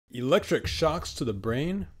Electric shocks to the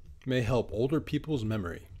brain may help older people's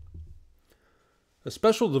memory. A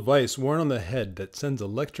special device worn on the head that sends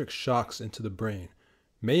electric shocks into the brain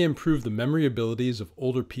may improve the memory abilities of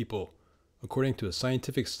older people, according to a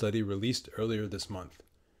scientific study released earlier this month.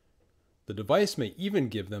 The device may even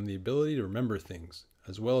give them the ability to remember things,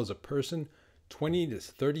 as well as a person 20 to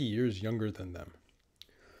 30 years younger than them.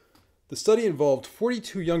 The study involved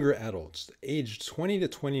 42 younger adults aged 20 to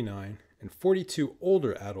 29 and 42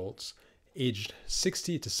 older adults aged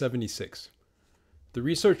 60 to 76. The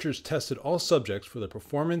researchers tested all subjects for their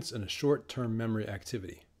performance in a short-term memory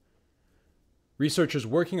activity. Researchers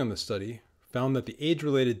working on the study found that the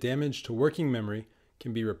age-related damage to working memory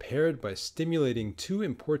can be repaired by stimulating two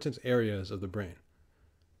important areas of the brain.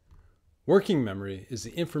 Working memory is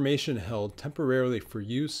the information held temporarily for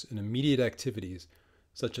use in immediate activities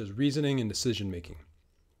such as reasoning and decision-making.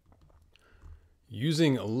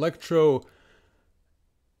 Using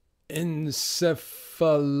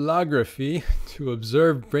electroencephalography to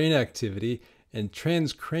observe brain activity and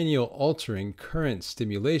transcranial altering current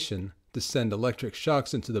stimulation to send electric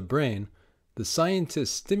shocks into the brain, the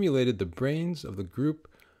scientists stimulated the brains of the group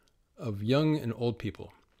of young and old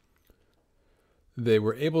people. They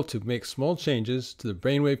were able to make small changes to the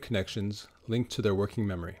brainwave connections linked to their working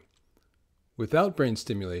memory. Without brain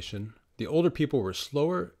stimulation, the older people were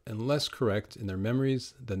slower and less correct in their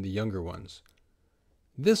memories than the younger ones.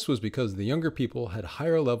 This was because the younger people had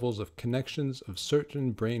higher levels of connections of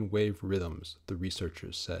certain brain wave rhythms, the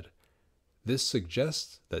researchers said. This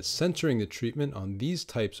suggests that centering the treatment on these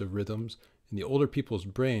types of rhythms in the older people's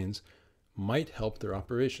brains might help their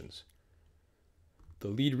operations. The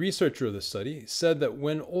lead researcher of the study said that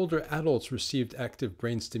when older adults received active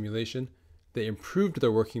brain stimulation, they improved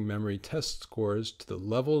their working memory test scores to the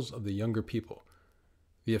levels of the younger people.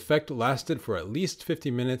 The effect lasted for at least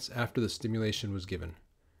 50 minutes after the stimulation was given.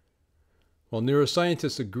 While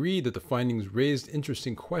neuroscientists agree that the findings raised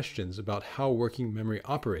interesting questions about how working memory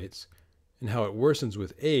operates and how it worsens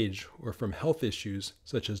with age or from health issues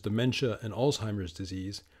such as dementia and Alzheimer's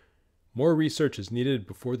disease, more research is needed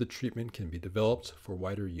before the treatment can be developed for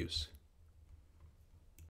wider use.